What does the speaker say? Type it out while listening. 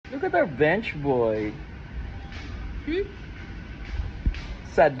Look at our bench boy.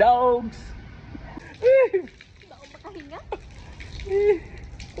 Sa dogs. Baka makahinga.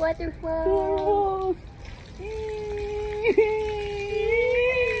 Waterfall.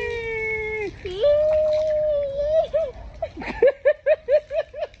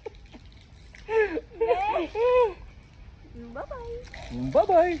 Bye-bye.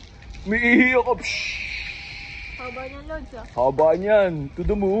 Bye-bye. May ihiyak ka. Haba niyan, Lods, ah. Haba niyan. To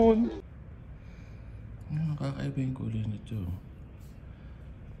the moon. Kakaiba yung kulay nito.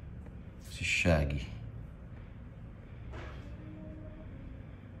 Si Shaggy.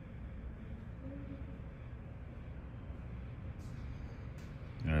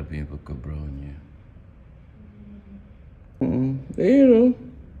 Grabe yung pagka-brown niya. Ayun, oh.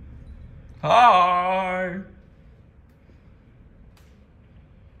 Hi!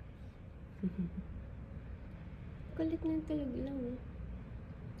 Kulit na talaga lang, eh.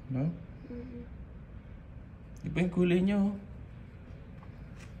 No? Iba yung kulay niya, oh.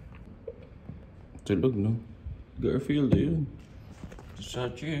 Tulog, no? Garfield, ayun.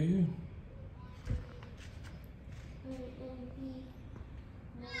 Sachi, ayun.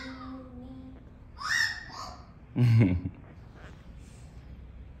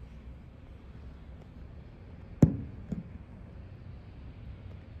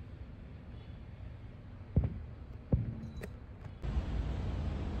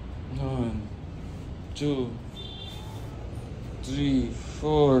 One, 2, 3,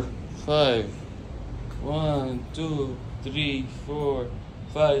 4, 5. 1, 2, 3, 4,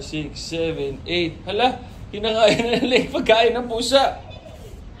 5, 6, 7, 8. Hala! Kinakain na nila yung pagkain ng pusa.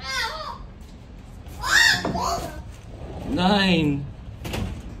 9.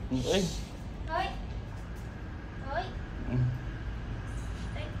 Okay. Hoy! Hoy!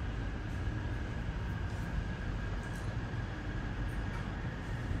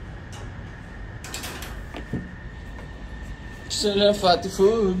 Gusto nila fatty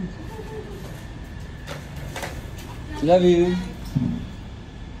food. Love you.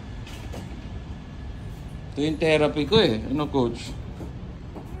 Ito yung therapy ko eh. Ano, coach?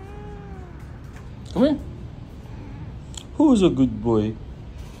 Come here. Who's a good boy?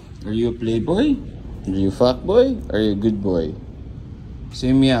 Are you a playboy? Are you a fuck boy? Are you a good boy?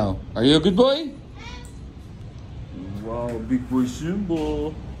 Say meow. Are you a good boy? Wow, big boy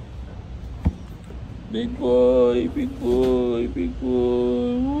Simba. Big boy, big boy, big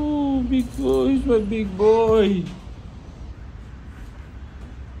boy. Oh, big boy, he's my big boy.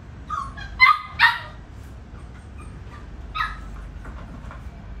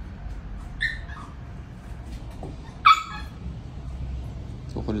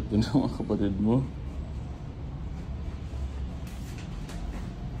 Kukulit mo na mga kapatid mo.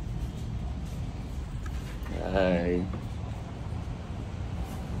 Hi.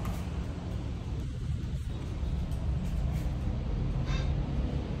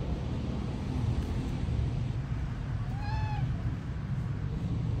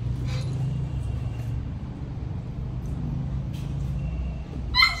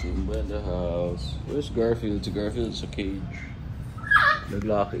 Simba in the house. Where's Garfield? Si Garfield's sa cage.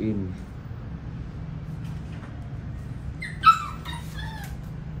 Nag-lock in.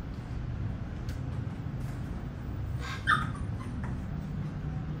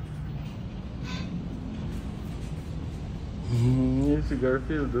 Yan si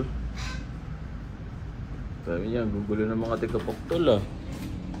Garfield, oh. Sabi niya, gugulo ng mga tiga-Poktol, ah.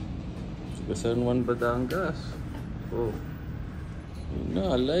 Sa San Juan, Batangas. Oh. Yun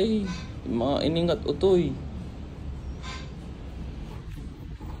na, alay. Yung mga ining at utoy.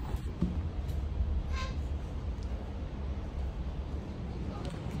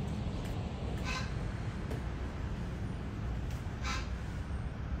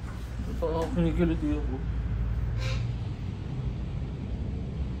 Parang kinikilit ako.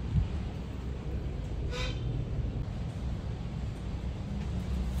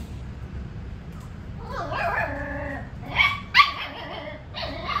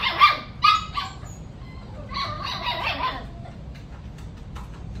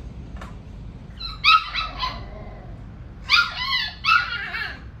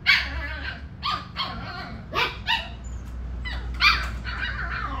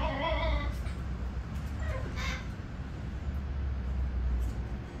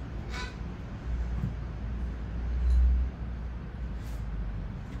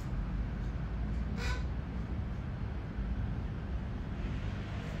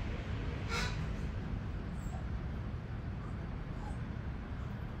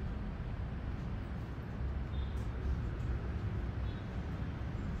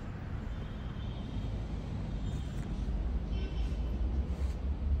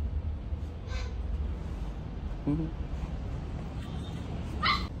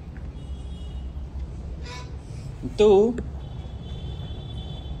 Ito,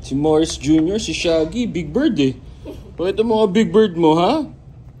 si Morris Jr., si Shaggy, Big Bird eh. Pakita mo nga Big Bird mo, ha?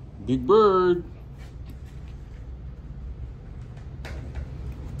 Big Bird.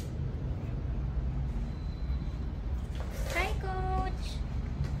 Hi, Coach.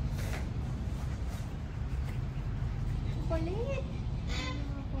 Kulit.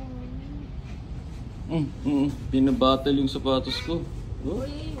 Pinabattle yung sapatos ko. Oh.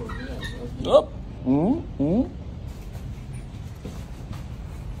 Uy, Up.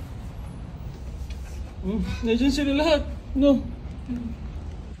 Nandiyan sila lahat. No.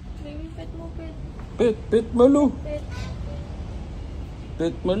 baby, pet mo, pet. Pet, malu. Pet.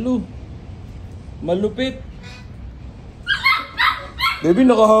 Pet, malu. Malupit. Baby,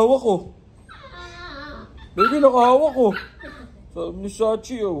 nakahawak ko. Baby, nakahawak ko. Sabi ni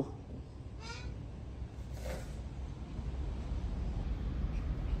Sachi, oh.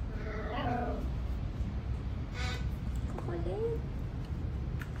 Kulit.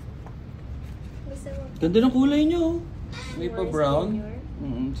 Gusto mo? Ganda ng kulay niyo, oh. May pa Morris brown.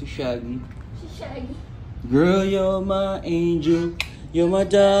 Jr.? Si Shaggy. Si Shaggy. Girl, you're my angel. You're my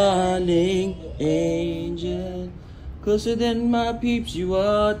darling angel. Closer than my peeps you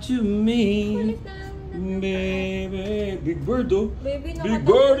are to me. Kulit na. Baby. Big Bird, oh. Baby, Big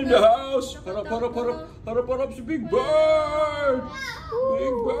Bird in the house. Harap, harap, harap. Harap, harap si Big Bird.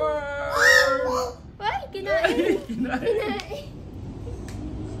 Big Bird. Ay, kinain. Kinain.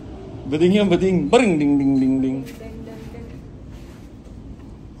 Bading yan, bading. Baring, ding, ding, ding, ding.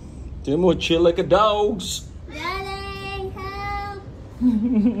 Tiyan mo, chill like a dogs. Darling, help.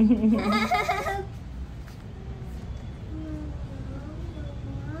 Help.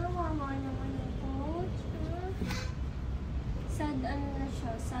 Wawa naman yung coach. Sad ano na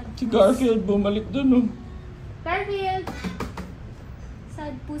siya, sad Si Garfield bumalik dun, oh. Garfield!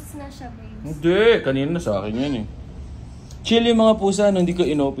 Sad puss na siya, babes. Hindi, kanina sa akin yan eh. Chill yung mga pusa, no? Hindi ko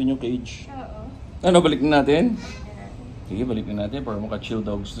inopen yung cage. Oo. Ano, balik na natin? Sige, balik na natin para maka-chill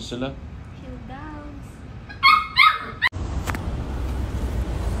dogs na sila. Chill dogs.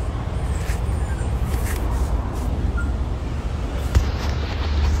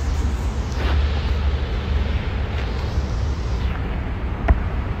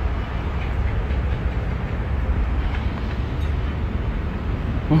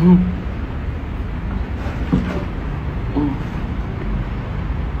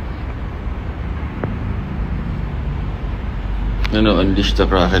 Ano, unleash the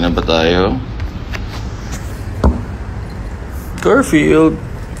Kraken na ba tayo? Garfield!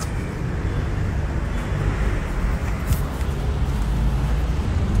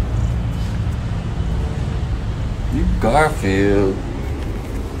 Garfield!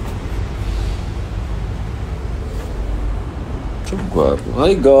 So guwapo.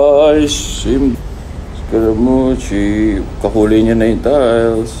 Hi guys! Scaramucci. Kakulay niya na yung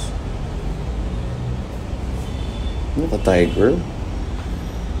tiles. Ano ka, tiger?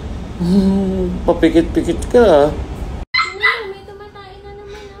 Papikit-pikit ka. May tumatain na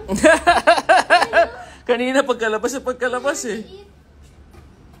naman, ah. Kanina pagkalabas eh.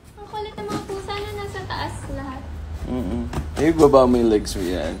 Ang kulit ng mga pusa na nasa taas lahat. Eh, baba mo yung legs mo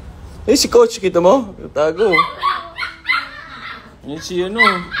yan. Eh, si coach, kita mo? Tago. Yan si ano.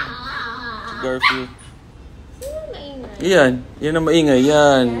 Si Garfield. Sino maingay? Yan. Yan ang maingay.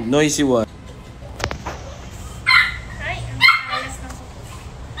 Yan. Noisy one. Ay, ang alas ng kuko.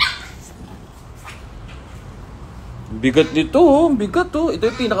 Bigat nito, oh. Bigat, oh. Ito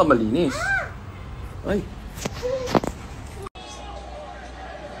yung pinakamalinis. Ay.